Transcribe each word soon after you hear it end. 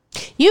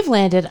You've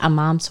landed on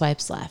Mom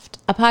Swipes Left,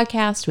 a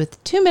podcast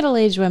with two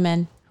middle-aged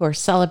women who are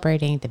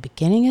celebrating the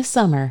beginning of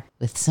summer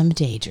with some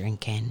day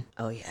drinking.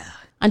 Oh, yeah.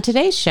 On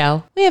today's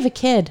show, we have a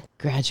kid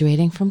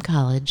graduating from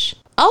college.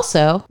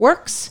 Also,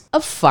 works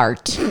of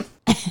fart.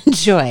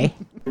 Enjoy.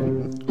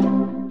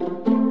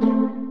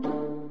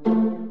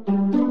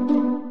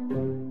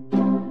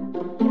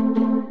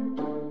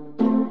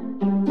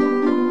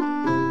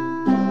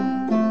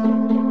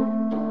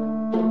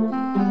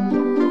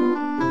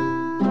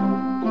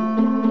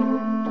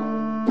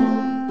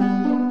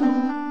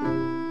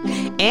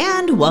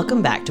 And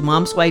welcome back to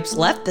Mom Swipes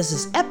Left. This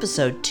is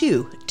episode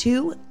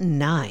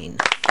 229.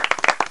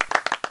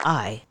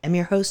 I am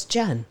your host,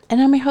 Jen.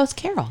 And I'm your host,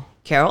 Carol.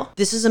 Carol,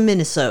 this is a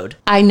mini-sode.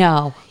 I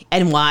know.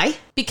 And why?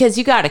 Because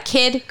you got a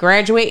kid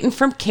graduating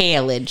from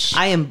college.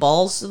 I am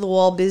balls to the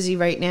wall busy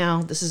right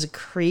now. This is a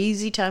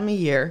crazy time of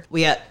year.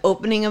 We got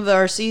opening of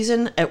our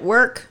season at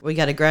work. We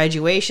got a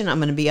graduation. I'm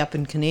going to be up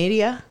in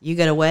Canadia. You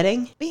got a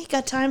wedding. We ain't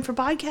got time for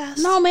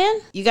podcasts. No,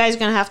 man. You guys are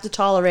going to have to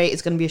tolerate.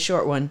 It's going to be a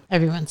short one.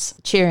 Everyone's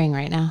cheering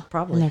right now.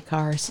 Probably. In their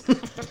cars.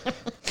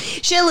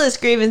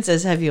 Shitlist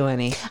grievances. Have you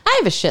any? I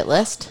have a shit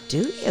list.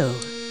 Do you?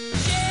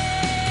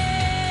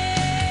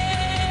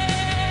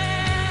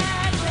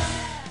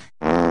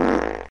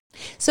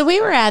 So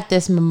we were at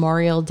this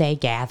Memorial Day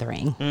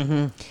gathering.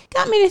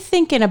 Got me to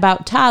thinking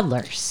about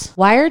toddlers.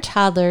 Why are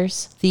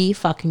toddlers the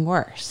fucking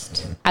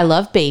worst? I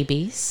love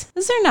babies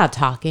because they're not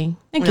talking.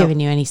 They're giving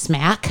you any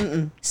smack.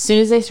 As soon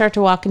as they start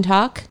to walk and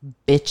talk,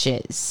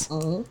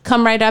 bitches.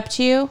 Come right up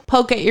to you,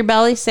 poke at your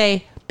belly,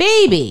 say,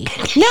 baby.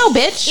 No,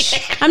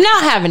 bitch. I'm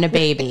not having a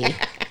baby.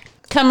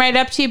 Come right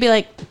up to you, be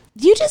like,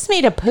 you just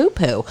made a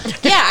poo-poo.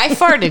 Yeah, I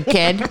farted,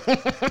 kid.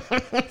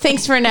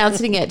 Thanks for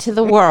announcing it to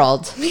the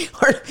world.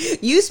 Or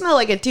you smell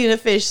like a tuna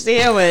fish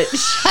sandwich.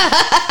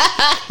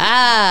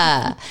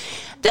 A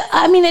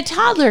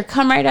toddler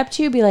come right up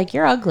to you, be like,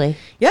 you're ugly.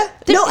 Yeah.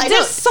 They're I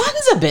know.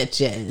 sons of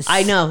bitches.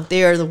 I know.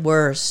 They are the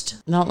worst.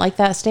 I don't like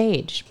that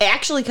stage. It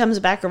actually comes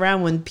back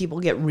around when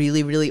people get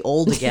really, really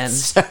old again.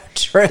 So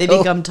true. They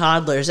become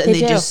toddlers and They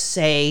they do. just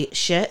say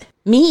shit.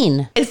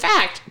 Mean. In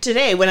fact,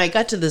 today when I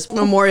got to this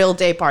Memorial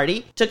Day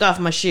party, took off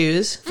my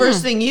shoes.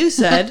 First thing you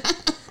said,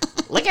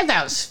 look at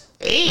those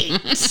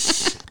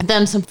feet.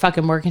 Them some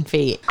fucking working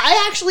feet.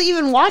 I actually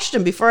even watched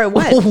them before I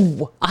went.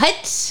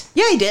 What?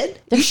 Yeah, I did.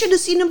 You should have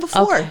seen them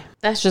before. Okay.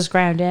 That's just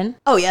ground in.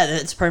 Oh, yeah,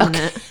 that's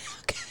permanent.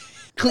 Okay.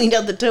 Cleaned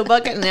out the toe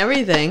bucket and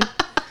everything.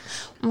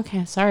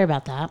 Okay, sorry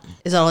about that.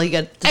 Is that all you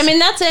got to I mean,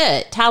 that's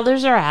it.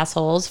 Toddlers are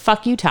assholes.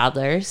 Fuck you,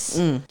 toddlers.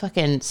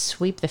 Fucking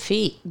sweep the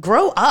feet.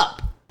 Grow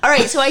up. All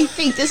right, so I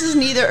think this is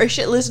neither a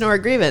shit list nor a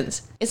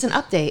grievance. It's an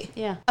update.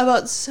 Yeah.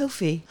 About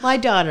Sophie, my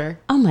daughter.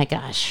 Oh my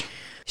gosh.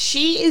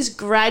 She is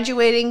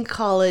graduating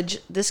college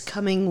this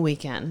coming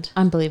weekend.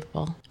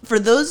 Unbelievable. For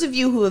those of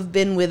you who have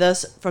been with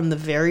us from the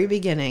very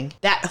beginning,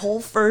 that whole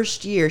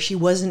first year, she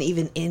wasn't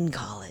even in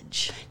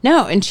college.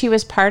 No, and she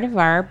was part of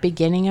our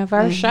beginning of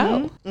our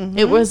show.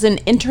 It was an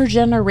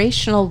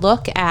intergenerational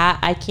look at,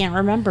 I can't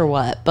remember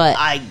what, but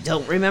I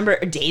don't remember.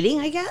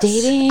 Dating, I guess?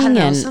 dating I don't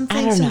know, and something,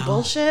 I don't some know.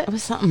 bullshit. It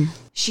was something.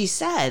 She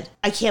said,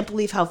 I can't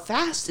believe how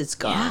fast it's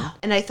gone. Yeah.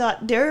 And I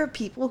thought, there are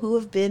people who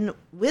have been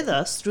with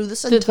us through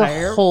this Through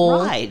entire the whole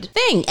ride.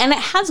 thing. And it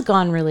has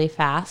gone really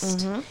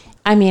fast.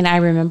 I mean, I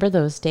remember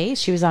those days.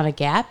 She was on a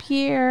gap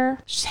year,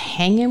 just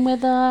hanging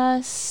with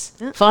us.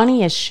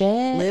 Funny as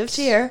shit. Lived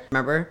here.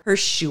 Remember her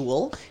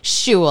shul?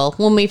 Shul,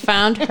 when we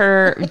found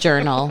her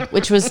journal,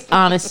 which was,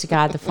 honest to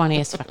God, the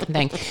funniest fucking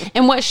thing.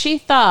 And what she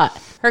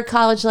thought her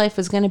college life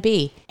was going to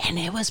be. And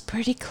it was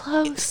pretty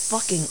close. It's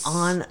fucking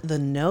on the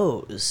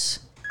nose.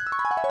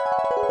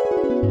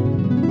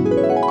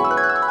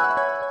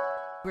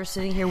 We're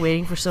sitting here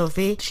waiting for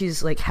Sophie.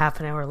 She's like half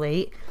an hour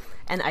late.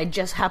 And I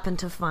just happened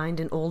to find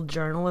an old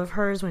journal of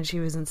hers when she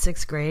was in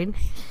 6th grade.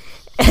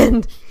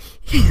 And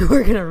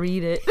we're going to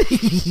read it.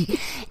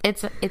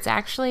 It's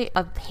actually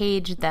a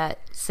page that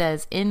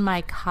says in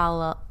my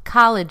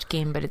college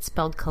game, but it's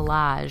spelled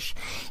collage.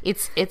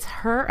 It's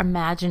her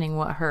imagining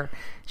what her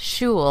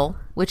shul,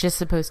 which is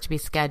supposed to be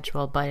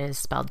schedule, but is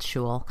spelled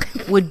shul,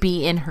 would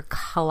be in her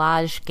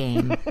collage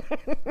game.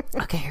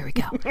 Okay, here we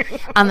go.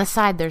 On the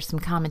side, there's some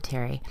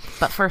commentary.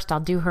 But first, I'll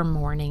do her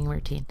morning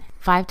routine.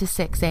 5 to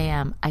 6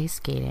 a.m. ice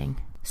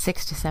skating.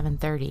 6 to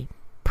 7:30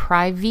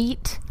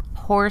 private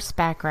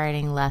horseback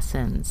riding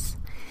lessons.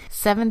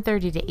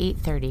 7:30 to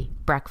 8:30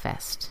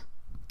 breakfast.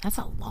 That's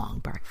a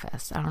long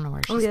breakfast. I don't know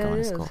where she's going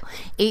to school.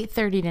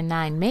 8:30 to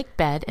 9 make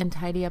bed and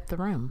tidy up the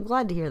room. I'm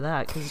glad to hear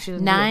that because she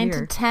doesn't 9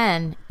 to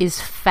 10 is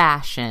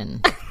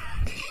fashion.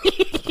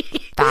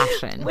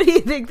 Fashion. What do you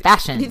think?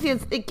 Fashion. Do you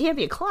think it can't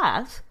be a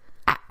class?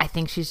 I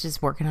think she's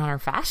just working on her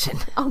fashion.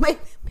 Oh,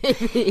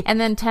 maybe.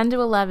 And then 10 to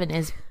 11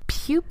 is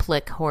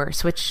pubic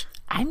horse, which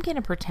I'm going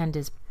to pretend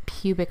is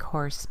pubic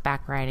horse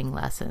back riding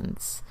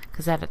lessons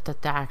because that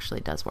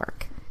actually does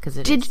work.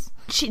 Didn't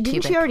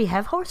she already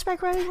have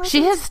horseback riding lessons?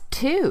 She has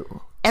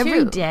two.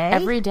 Every day?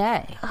 Every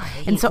day. Oh, I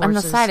hate and so horses. on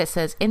the side it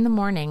says, in the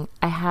morning,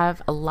 I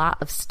have a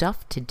lot of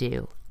stuff to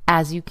do.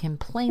 as you can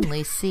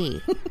plainly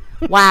see.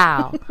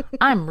 Wow,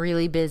 I'm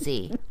really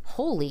busy.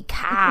 Holy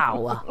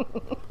cow!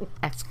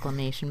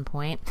 Exclamation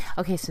point.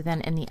 Okay, so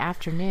then in the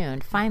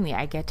afternoon, finally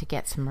I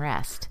get some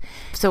rest.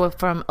 So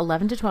from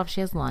 11 to 12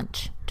 she has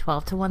lunch.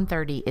 12 to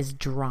 1:30 is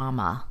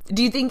drama.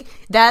 Do you think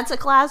that's a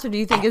class, or do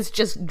you think it's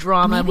just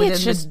drama? Maybe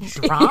it's just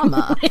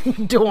drama.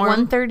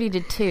 Dorm. 1:30 to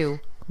 2,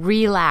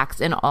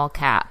 relax in all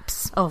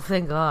caps. Oh,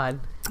 thank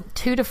God.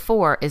 2 to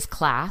 4 is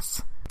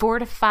class. 4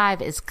 to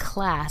 5 is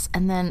class.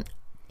 And then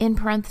in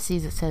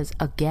parentheses it says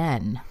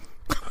again.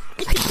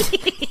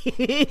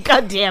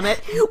 God damn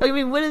it. I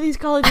mean, what do these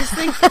colleges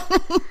think?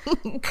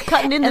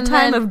 Cutting in the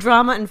time of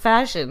drama and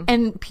fashion.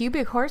 And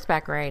pubic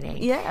horseback riding.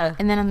 Yeah.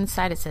 And then on the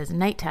side it says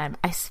nighttime.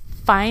 I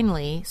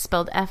finally,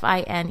 spelled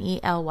Finely,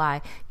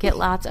 get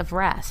lots of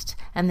rest.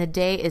 And the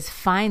day is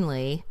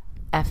finally,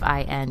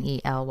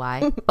 Finely,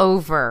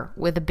 over,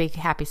 with a big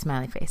happy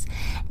smiley face.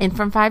 And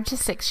from 5 to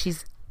 6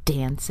 she's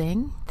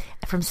dancing.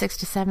 From 6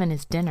 to 7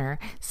 is dinner.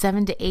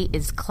 7 to 8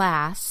 is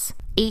class.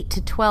 8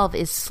 to 12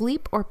 is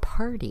sleep or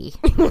party.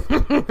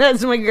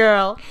 That's my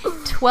girl.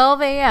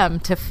 12 a.m.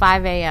 to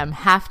 5 a.m.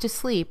 have to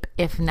sleep,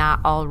 if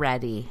not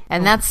already.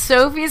 And that's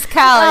Sophie's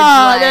college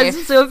life.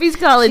 That's Sophie's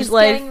college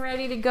life. She's getting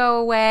ready to go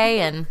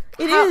away. And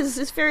it is.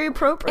 It's very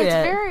appropriate. It's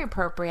very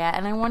appropriate.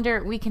 And I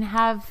wonder, we can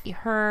have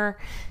her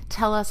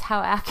tell us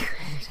how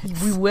accurate it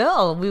is.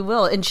 We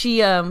will. And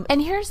she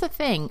and here's the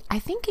thing, I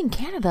think in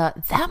Canada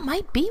that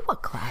might be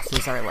what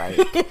classes are like.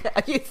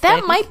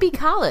 That might be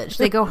college.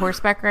 They go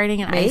horseback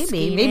riding and ice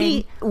skating.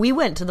 Maybe we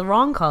went to the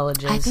wrong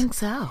colleges. I think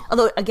so.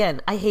 Although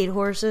again, I hate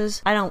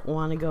horses. I don't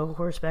want to go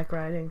horseback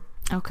riding.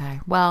 Okay.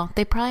 Well,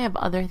 they probably have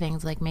other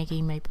things like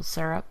making maple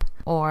syrup,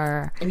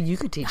 or I mean, you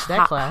could teach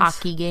that class.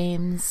 Hockey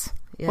games.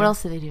 Yeah. What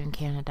else do they do in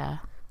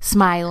Canada?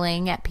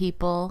 Smiling at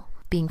people,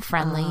 being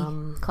friendly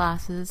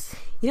classes.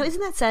 You know,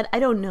 isn't that sad? I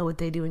don't know what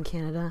they do in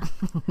Canada.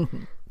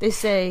 They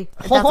say,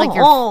 that's like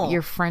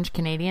your French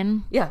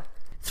Canadian. Yeah.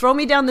 Throw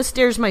me down the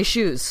stairs, my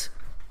shoes.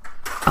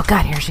 Oh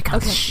God, here she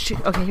comes.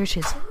 Okay, here she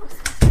is.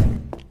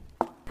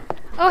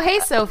 Oh, hey,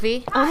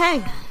 Sophie. Oh,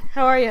 hey.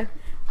 How are you?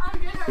 I'm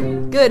good. How are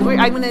you? Good.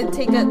 I'm going to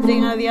take that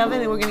thing out of the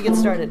oven and we're going to get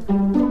started.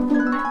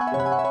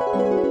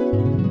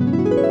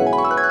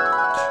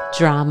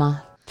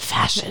 Drama.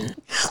 Fashion.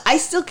 I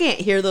still can't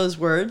hear those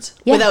words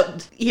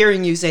without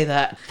hearing you say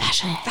that.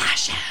 Fashion.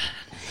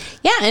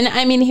 Yeah, and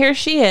I mean, here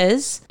she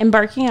is,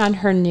 embarking on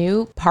her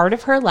new part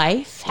of her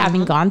life,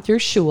 having gone through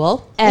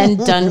shul and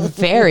done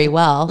very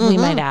well, we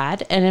might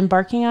add, and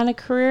embarking on a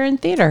career in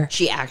theater.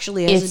 She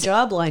actually has a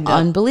job lined up.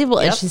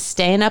 Unbelievable. Yep. And she's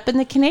staying up in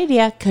the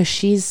Canadia because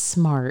she's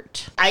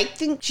smart. I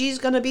think she's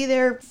going to be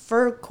there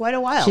for quite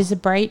a while. She's a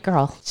bright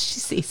girl. She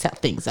sees how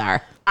things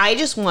are. I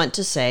just want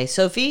to say,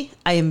 Sophie,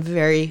 I am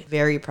very,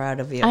 very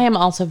proud of you. I am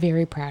also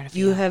very proud of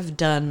you. You have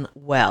done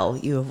well.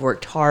 You have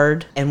worked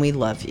hard, and we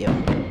love you.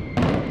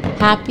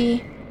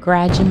 Happy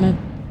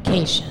graduation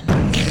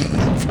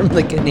from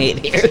the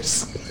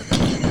Canadians.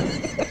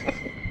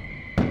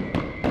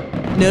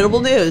 Notable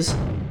news.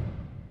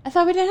 I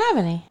thought we didn't have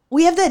any.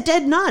 We have that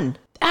dead nun.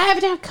 I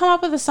haven't come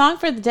up with a song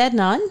for the dead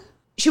nun.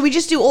 Should we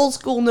just do old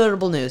school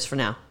notable news for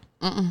now?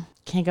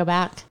 Can't go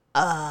back.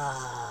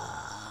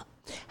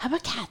 How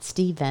about Cat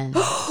Stevens?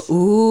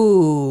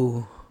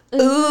 Ooh,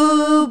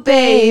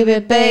 baby,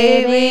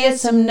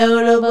 it's some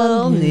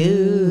notable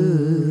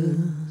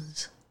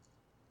news.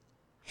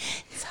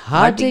 It's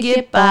hard to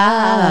get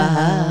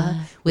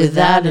by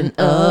without an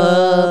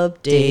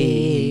update.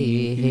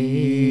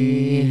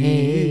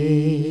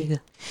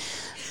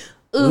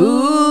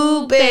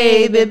 Ooh,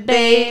 baby,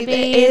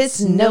 it's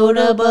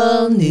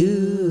notable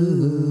news.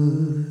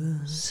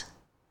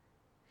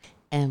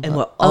 And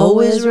we'll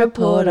always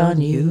report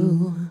on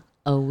you.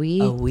 A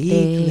week late.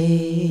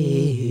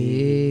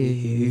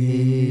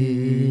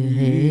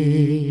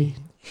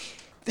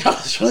 That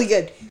was really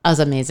good. That was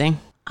amazing.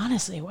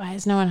 Honestly, why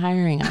is no one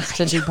hiring us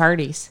to do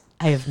parties?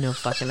 I have no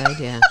fucking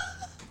idea.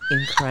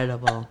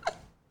 Incredible.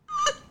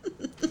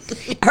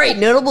 All right,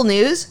 notable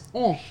news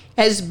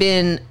has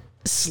been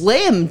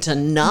slim to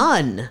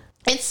none.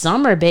 It's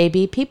summer,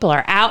 baby. People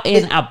are out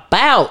and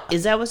about.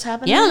 Is that what's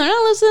happening? Yeah, they're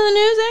not listening to the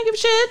news. They don't give a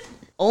shit.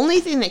 Only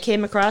thing that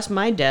came across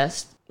my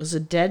desk was a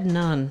dead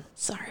nun.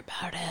 Sorry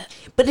about it.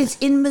 But it's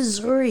in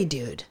Missouri,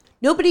 dude.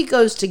 Nobody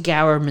goes to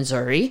Gower,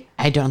 Missouri.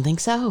 I don't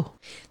think so.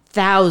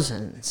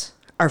 Thousands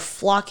are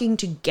flocking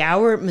to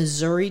Gower,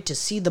 Missouri to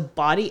see the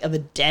body of a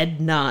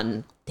dead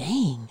nun.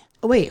 Dang.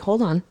 Oh, wait,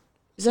 hold on.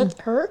 Is that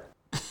her?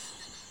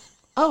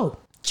 Oh,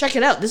 check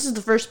it out. This is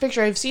the first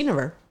picture I've seen of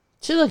her.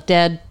 She looked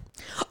dead.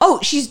 Oh,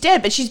 she's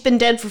dead, but she's been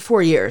dead for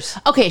 4 years.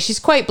 Okay, she's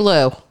quite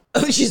blue.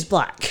 Oh, she's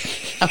black.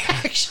 Okay.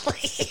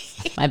 Actually.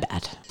 My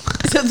bad.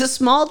 So the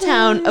small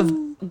town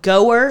of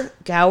Gower,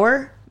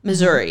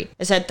 Missouri,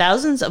 has had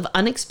thousands of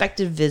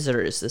unexpected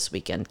visitors this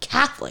weekend.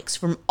 Catholics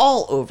from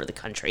all over the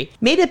country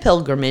made a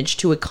pilgrimage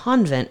to a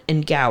convent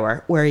in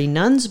Gower where a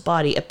nun's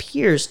body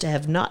appears to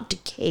have not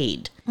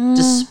decayed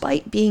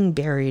despite being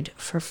buried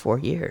for 4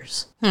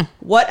 years.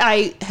 What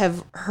I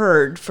have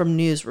heard from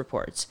news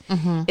reports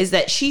is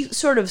that she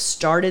sort of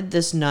started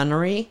this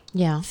nunnery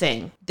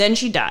thing. Then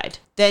she died.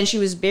 Then she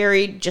was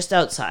buried just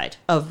outside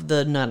of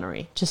the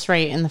nunnery. Just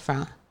right in the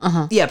front.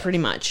 Yeah, pretty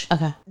much.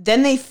 Okay.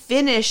 Then they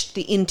finished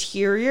the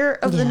interior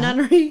of the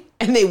nunnery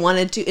and they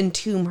wanted to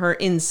entomb her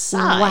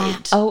inside. Wow.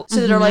 Oh,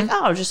 so they're like,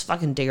 oh, just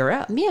fucking dig her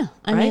up. Yeah.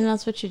 I mean,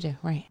 that's what you do.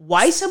 Right.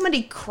 Why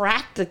somebody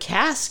cracked the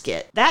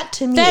casket? That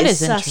to me That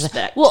is is interesting.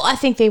 suspect. Well, I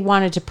think they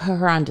wanted to put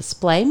her on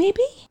display,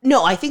 maybe?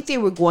 No, I think they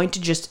were going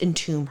to just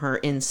entomb her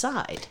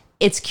inside.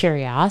 It's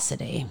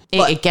curiosity.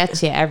 It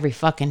gets you every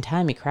fucking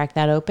time you crack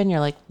that open. You're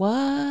like,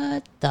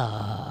 what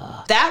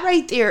the? That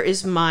right there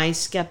is my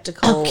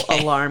skeptical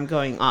alarm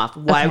going off.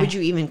 Why would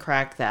you even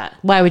crack that?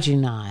 Why would you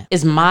not?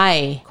 Is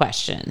my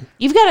question.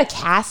 You've got a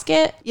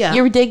casket. Yeah.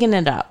 You're digging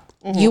it up.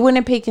 You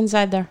wouldn't peek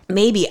inside there?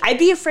 Maybe. I'd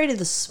be afraid of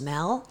the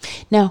smell.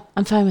 No,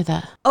 I'm fine with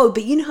that. Oh,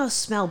 but you know how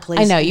smell plays.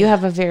 I know. You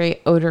have a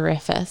very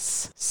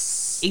odoriferous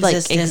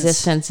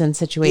existence and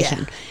situation.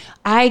 Yeah.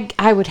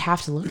 I would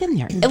have to look in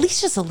there. At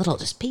least just a little,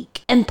 just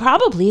peek. And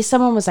probably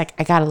someone was like,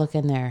 I got to look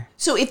in there.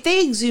 So if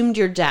they exhumed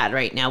your dad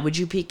right now, would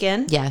you peek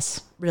in? Yes.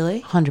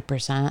 Really?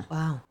 100%.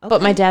 Wow. Okay.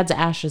 But my dad's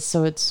ashes,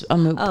 so it's a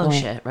moot point. Oh,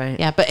 shit, right.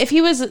 Yeah, but if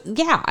he was,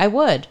 I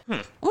would.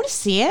 I want to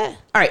see it.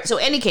 All right, so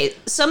any case,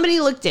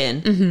 somebody looked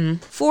in.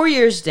 4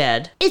 years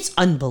dead. It's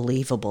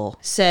unbelievable.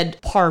 Said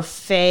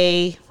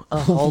parfait.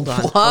 Oh, hold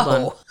on. Hold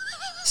on.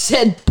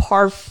 Said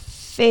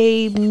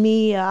parfait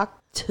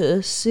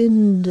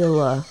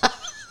miacticindula.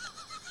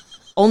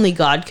 Only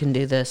God can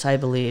do this, I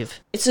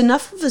believe. It's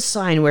enough of a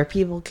sign where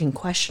people can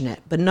question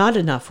it, but not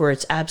enough where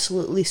it's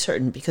absolutely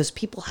certain because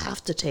people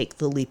have to take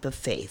the leap of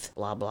faith.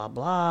 Blah, blah,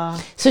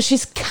 blah. So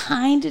she's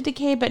kind of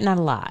decayed, but not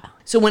a lot.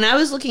 So when I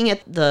was looking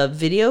at the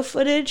video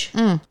footage,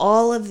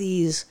 all of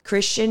these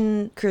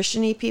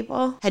Christian-y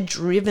people had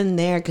driven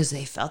there because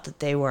they felt that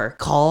they were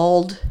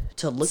called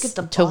to look at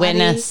the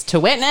body. To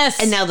witness.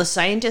 And now the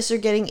scientists are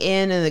getting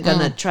in and they're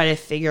going to try to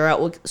figure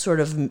out what sort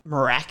of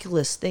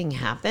miraculous thing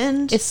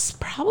happened. It's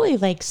probably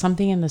like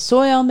something in the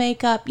soil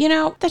makeup. You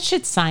know, that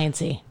shit's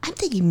sciencey. I'm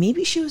thinking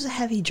maybe she was a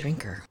heavy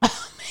drinker.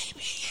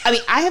 I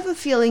mean, I have a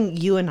feeling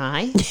you and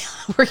I...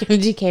 We're going to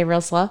decay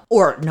real slow.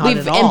 Or not We've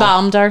at all.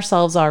 embalmed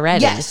ourselves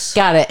already. Yes.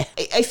 Got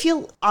it. I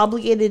feel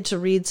obligated to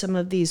read some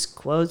of these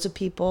quotes of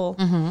people.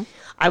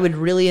 I would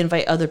really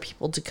invite other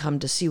people to come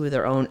to see with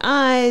their own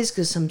eyes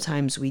because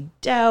sometimes we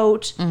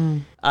doubt.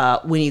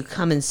 When you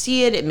come and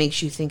see it, it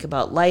makes you think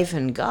about life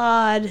and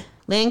God.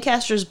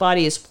 Lancaster's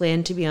body is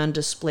planned to be on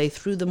display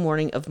through the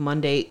morning of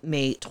Monday,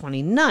 May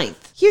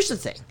 29th. Here's the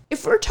thing.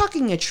 If we're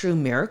talking a true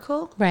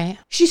miracle, Right.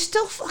 she's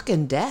still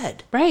fucking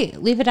dead. Right.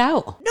 Leave it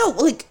out. No,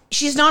 like,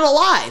 she's not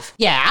alive.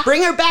 Yeah.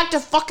 Bring her back to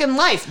fucking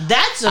life.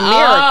 That's a miracle.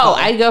 Oh,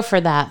 I'd go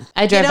for that.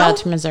 I drove know? out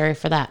to Missouri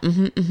for that.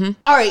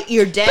 All right,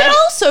 you're dead. But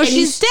also, and you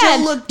she's still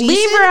dead. look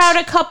Leave her decent? out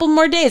a couple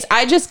more days.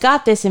 I just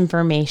got this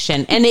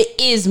information, and it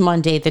is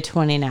Monday the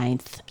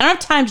 29th. I don't have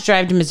time to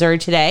drive to Missouri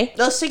today.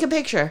 Let's take a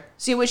picture.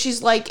 See what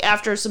she's like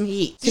after some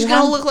heat. She's Yeah.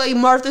 going to look like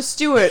Martha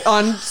Stewart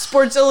on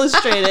Sports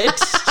Illustrated.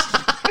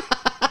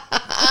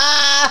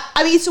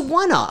 I mean, it's a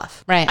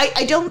one-off. Right.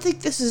 I don't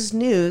think this is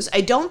news.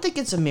 I don't think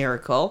it's a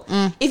miracle.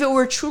 If it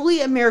were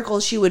truly a miracle,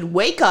 she would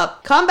wake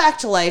up, come back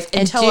to life,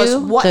 and tell us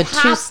what the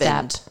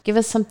happened. two-step. Give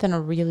us something to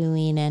really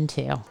lean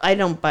into. I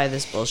don't buy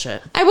this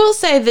bullshit. I will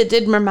say that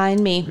did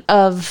remind me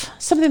of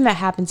something that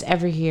happens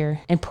every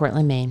year in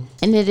Portland, Maine.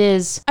 And it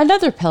is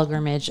another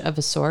pilgrimage of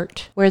a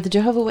sort where the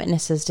Jehovah's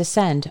Witnesses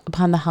descend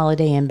upon the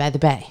Holiday Inn by the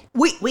Bay.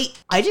 Wait.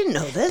 I didn't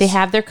know this. They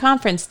have their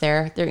conference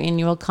there, their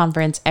annual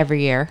conference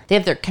every year. They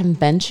have their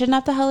convention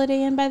at the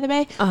Holiday Inn by the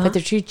Bay, but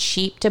they're too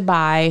cheap to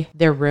buy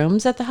their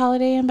rooms at the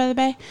Holiday Inn by the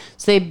Bay.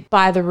 So they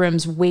buy the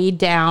rooms way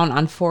down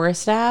on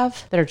Forest Ave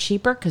that are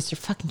cheaper because they're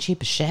fucking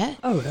cheap as shit.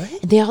 Oh, really?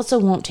 And they also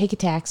won't take a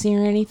taxi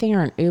or anything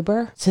or an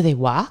Uber, so they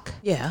walk.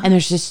 Yeah. And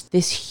there's just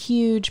this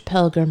huge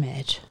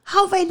pilgrimage.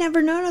 How have I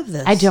never known of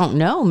this? I don't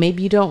know.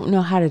 Maybe you don't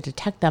know how to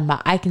detect them,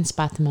 but I can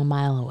spot them a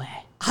mile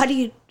away. How do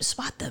you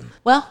spot them?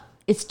 Well,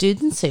 it's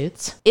dudes in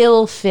suits,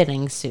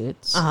 ill-fitting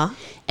suits,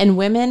 and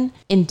women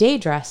in day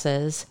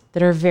dresses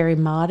that are very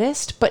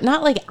modest, but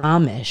not like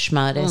Amish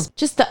modest.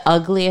 Just the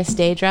ugliest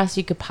day dress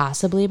you could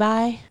possibly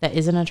buy that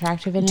isn't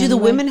attractive in Do any the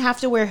way. women have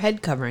to wear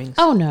head coverings?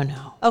 Oh,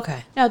 no.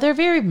 Okay. No, they're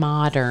very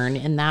modern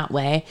in that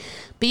way,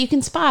 but you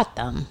can spot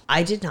them.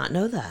 I did not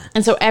know that.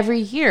 And so every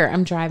year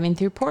I'm driving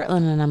through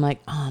Portland and I'm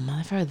like, oh,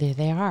 motherfucker, there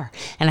they are.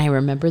 And I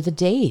remember the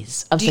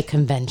days of the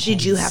convention.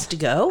 Did you have to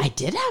go? I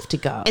did have to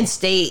go. And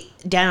stay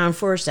down on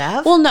Forest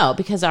Ave? Well, no,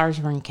 because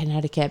ours were in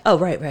Connecticut. Oh,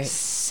 right.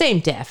 Same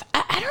diff.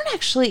 I don't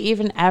actually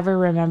even ever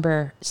remember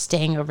remember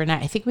staying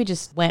overnight. I think we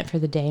just went for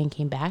the day and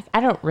came back. I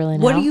don't really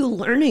know. What are you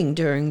learning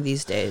during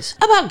these days?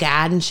 About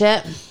God and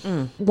shit.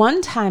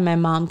 One time my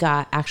mom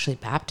got actually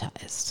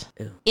baptized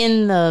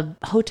in the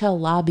hotel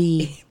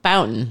lobby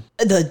fountain.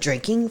 The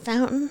drinking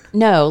fountain?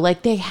 No,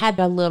 like they had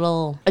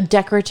a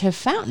decorative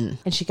fountain,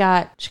 and she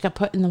got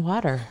put in the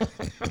water.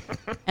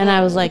 And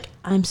I was like,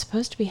 I'm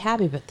supposed to be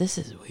happy, but this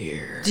is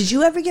weird. Did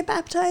you ever get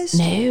baptized?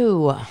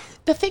 No.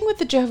 The thing with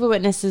the Jehovah's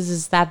Witnesses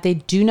is that they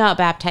do not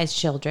baptize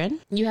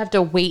children. You have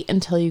to wait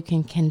until you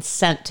can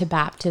consent to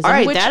baptism. All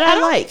right, which that I I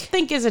don't like.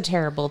 think is a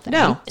terrible thing.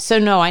 No. So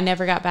no, I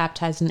never got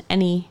baptized in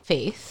any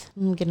faith.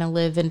 I'm going to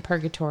live in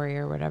purgatory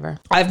or whatever.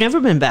 I've never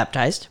been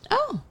baptized.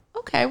 Oh,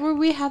 okay. Well,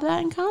 we have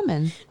that in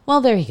common.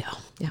 Well, there you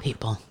go,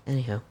 people.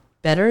 Anyhow,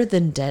 better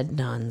than dead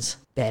nuns.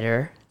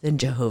 Better than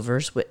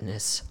Jehovah's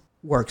Witness.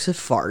 Works of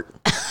fart.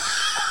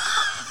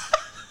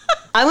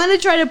 I'm going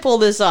to try to pull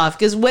this off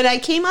because when I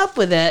came up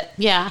with it,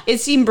 it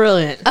seemed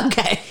brilliant.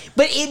 Okay.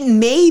 But it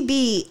may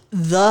be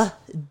the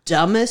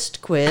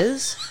dumbest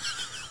quiz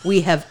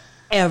we have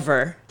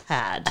ever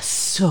had.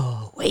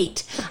 So,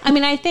 wait. I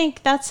mean, I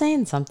think that's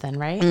saying something,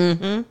 right?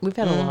 Mm-hmm. We've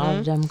had a lot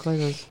of dumb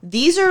quizzes.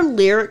 These are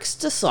lyrics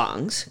to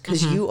songs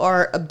because you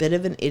are a bit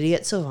of an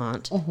idiot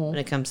savant when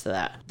it comes to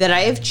that I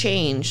have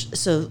changed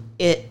so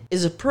it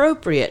is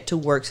appropriate to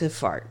works of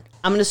fart.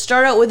 I'm going to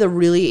start out with a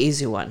really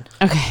easy one.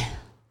 Okay.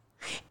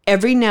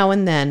 Every now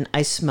and then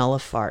I smell a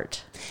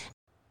fart.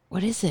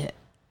 What is it?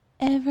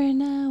 Every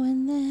now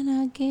and then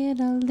I get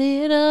a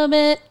little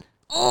bit.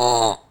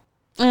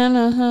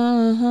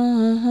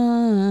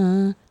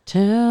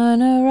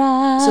 Turn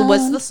around. So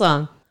what's the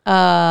song?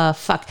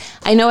 Fuck.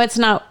 I know it's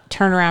not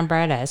Turn Around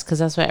Bright Eyes because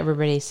that's what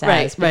everybody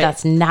says, but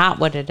that's not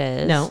what it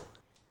is. No.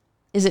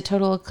 Is it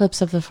Total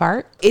Eclipse of the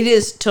Fart? It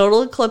is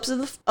Total Eclipse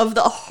of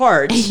the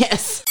Heart.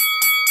 Yes.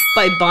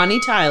 By Bonnie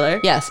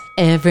Tyler. Yes.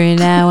 Every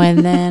now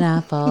and then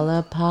I fall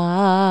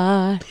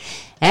apart.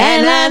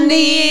 And I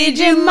need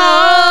you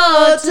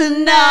more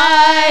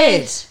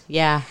tonight.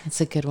 Yeah, it's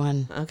a good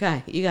one.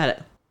 Okay, you got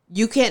it.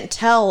 You can't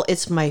tell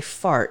it's my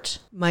fart.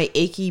 My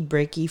achy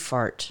breaky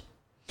fart.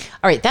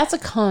 All right, that's a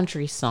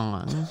country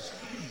song.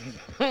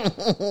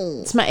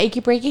 It's my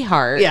achy breaky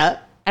heart. Yeah.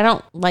 I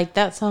don't like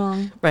that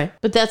song. Right.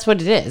 But that's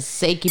what it is.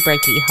 It's achy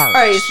breaky heart.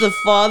 All right, it's the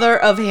father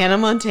of Hannah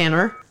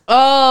Montana.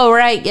 Oh,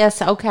 right.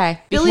 Yes. Okay.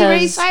 Billy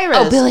Ray Cyrus.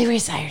 Oh, Billy Ray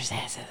Cyrus.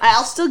 Yes.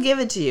 I'll still give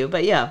it to you,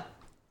 but yeah.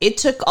 It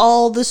took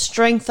all the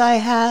strength I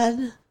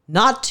had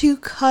not to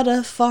cut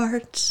a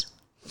fart.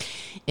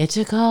 It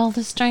took all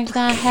the strength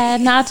I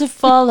had not to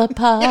fall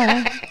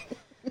apart.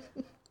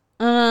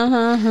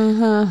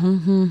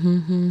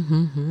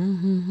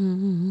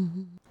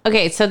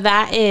 Okay, so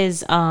that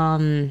is,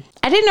 I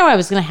didn't know I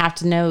was going to have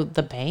to know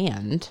the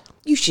band.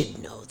 You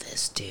should know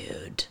this,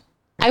 dude.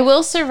 I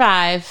Will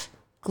Survive,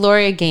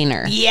 Gloria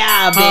Gaynor.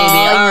 Yeah, baby.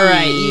 All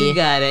right, you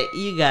got it.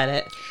 You got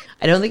it.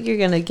 I don't think you're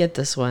going to get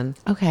this one.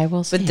 Okay,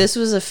 we'll see. But this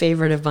was a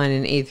favorite of mine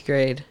in 8th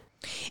grade.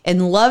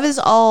 And love is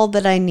all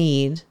that I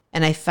need,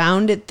 and I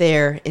found it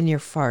there in your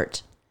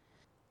fart.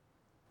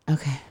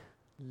 Okay.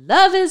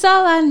 Love is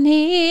all I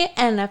need,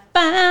 and I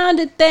found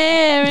it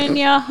there in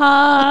your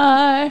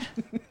heart.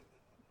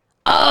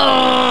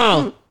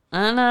 Oh!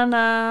 Na, na,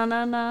 na,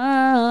 na,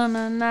 na,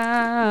 na,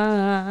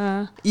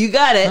 na. You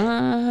got it.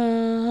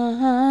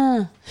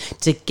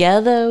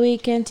 Together we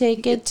can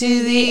take it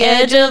to the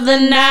edge of the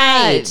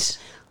night.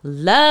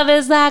 Love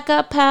is like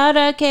a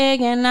powder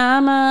keg, and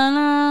I'm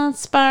gonna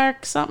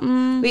spark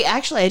something. Wait,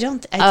 actually, I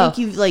think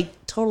you've like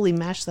totally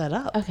mashed that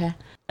up. Okay.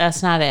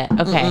 That's not it.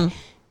 Okay.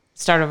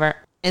 Start over.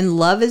 And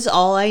love is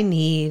all I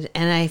need,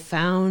 and I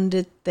found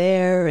it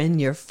there in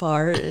your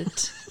fart.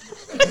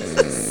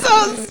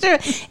 So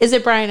stupid. Is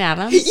it Bryan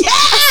Adams? Yeah!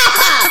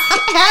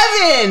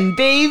 Heaven,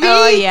 baby!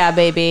 Oh, yeah,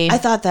 baby. I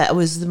thought that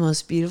was the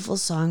most beautiful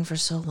song for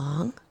so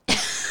long.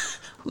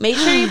 Make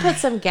sure you put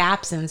some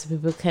gaps in so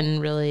people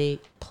can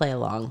really play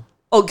along.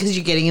 Oh, because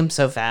you're getting him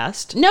so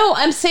fast? No,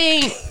 I'm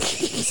saying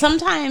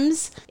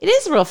sometimes it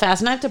is real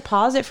fast, and I have to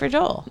pause it for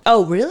Joel.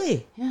 Oh,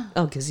 really? Yeah.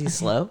 Oh, because he's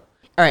slow?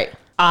 All right.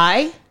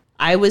 I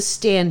was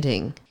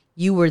standing.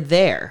 You were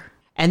there.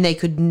 And they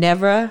could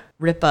never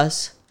rip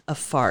us a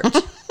fart.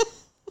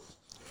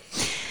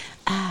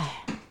 I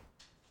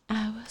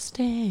was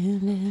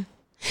standing.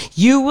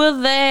 You were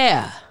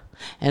there.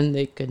 And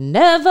they could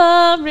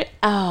never...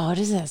 Oh, what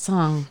is that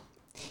song?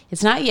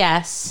 It's not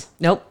Yes.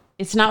 Nope.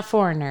 It's not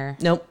Foreigner.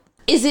 Nope.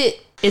 Is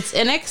it... It's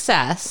In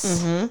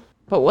Excess. Mm-hmm.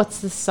 But what's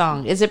the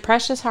song? Is it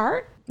Precious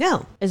Heart?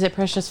 No. Is it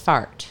Precious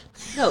Fart?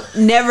 No.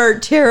 Never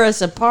tear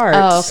us apart.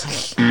 Oh,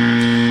 okay.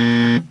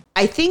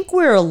 I think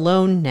we're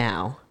alone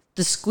now.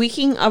 The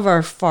squeaking of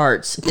our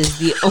farts is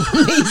the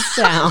only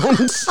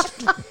sound.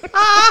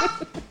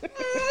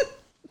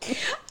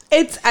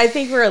 It's I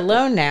Think We're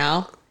Alone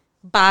Now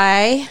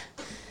by...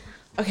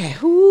 Okay.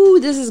 Ooh,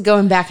 this is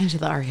going back into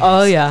the archives.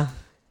 Oh, yeah.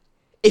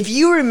 If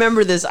you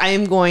remember this, I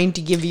am going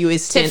to give you a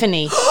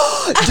Tiffany. Dude.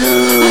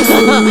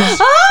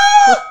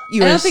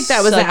 I don't think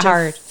that was that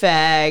hard.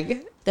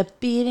 Fag. The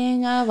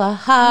beating of a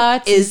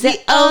heart Is the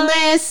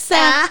only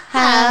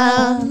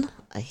sound.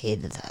 I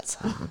hated that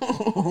song.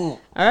 All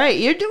right,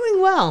 you're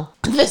doing well.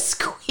 The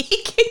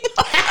squeaking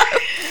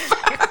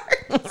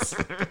farts.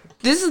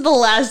 This is the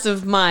last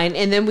of mine,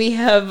 and then we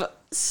have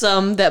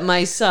some that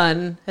my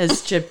son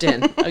has chipped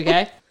in,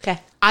 okay? Okay.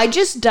 I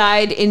just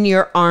died in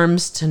your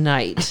arms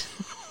tonight.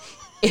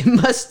 It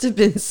must have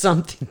been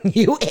something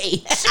you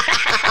ate.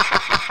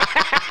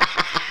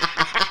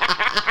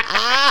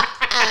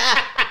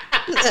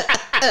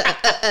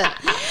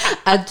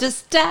 I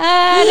just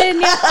died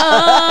in your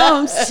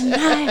arms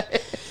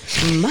tonight.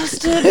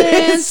 Must have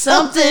been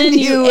something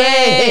you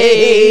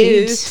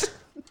ate.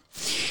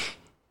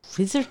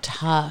 These are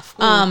tough.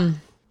 I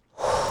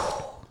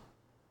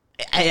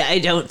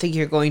don't think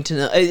you're going to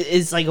know.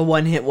 It's like a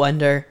one-hit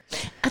wonder.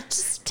 I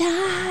just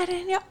died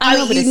in your arms. I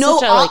mean, but you it's know,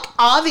 such a, like,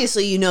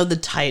 obviously you know the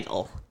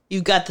title.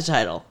 You've got the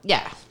title.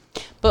 yeah.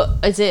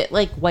 But is it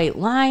like White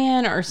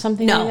Lion or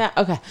something No. like that?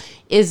 Okay.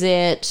 Is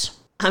it...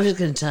 I'm just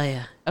going to tell you.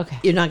 Okay.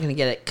 You're not going to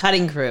get it.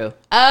 Cutting Crew.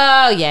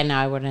 Oh, yeah. No,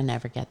 I would have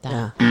never get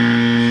that.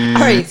 Yeah.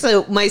 All right,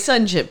 so my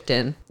son chipped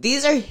in.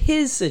 These are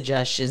his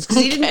suggestions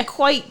because he didn't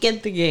quite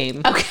get the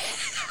game. Okay.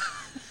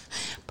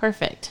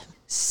 Perfect.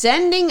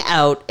 Sending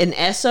out an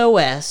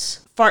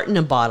SOS, fart in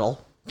a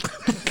bottle.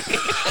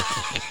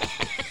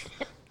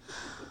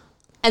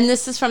 And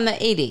this is from the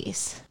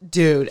 80s.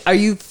 Dude, are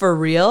you for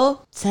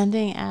real?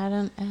 Sending out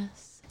an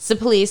S. It's the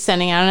police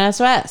sending out an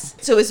SOS.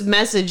 So it's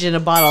message in a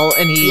bottle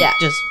and he Yeah.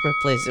 just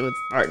replaced it with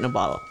fart in a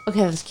bottle. Okay,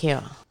 that's cute.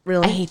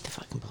 Really? I hate the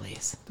fucking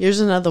police. Here's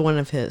another one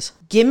of his.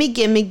 Gimme,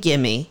 gimme,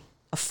 gimme,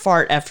 a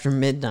fart after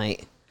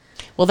midnight.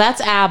 Well,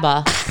 that's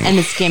ABBA, and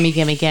it's gimme,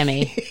 gimme,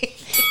 gimme. Gimme,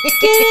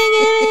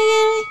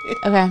 gimme, gimme.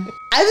 Okay.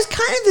 I was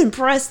kind of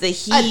impressed that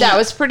he That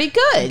was pretty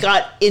good.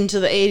 got into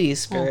the 80s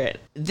spirit.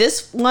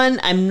 This one,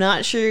 I'm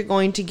not sure you're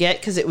going to get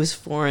because it was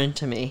foreign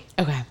to me.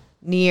 Okay.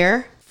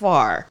 Near,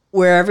 far,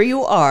 wherever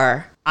you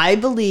are, I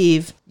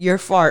believe your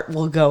fart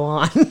will go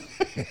on.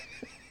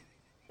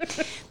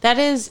 That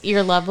is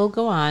Your Love Will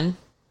Go On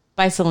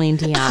by Celine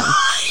Dion.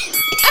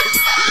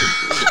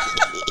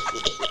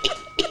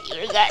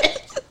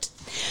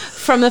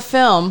 From the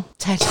film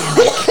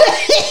Titanic.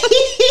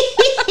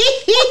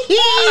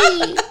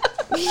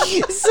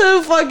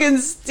 So fucking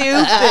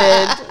stupid.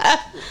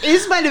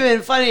 This might have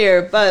been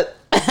funnier, but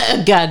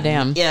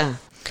Goddamn. yeah.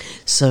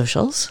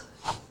 Socials?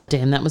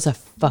 Damn, that was a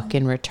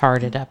fucking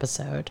retarded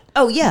episode.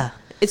 Oh, yeah.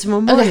 It's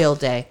Memorial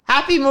Day.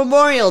 Happy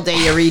Memorial Day,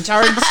 you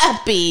retards.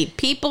 Happy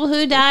people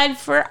who died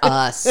for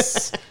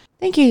us.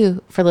 Thank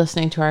you for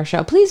listening to our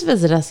show. Please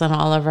visit us on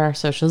all of our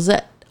socials.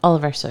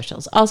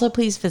 Also,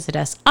 please visit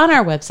us on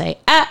our website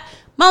at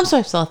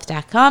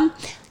momswipeswealth.com.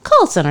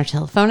 Call us on our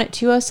telephone at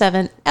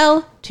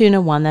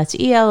 207-L-TUNA-1. That's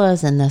EL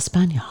as in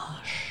Espanol.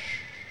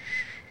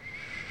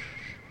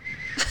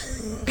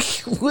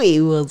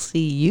 We will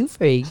see you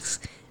freaks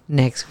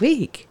next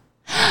week.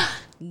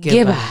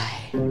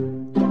 Goodbye.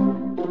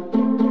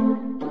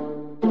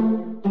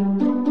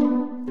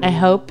 I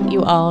hope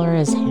you all are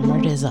as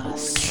hammered as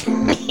us.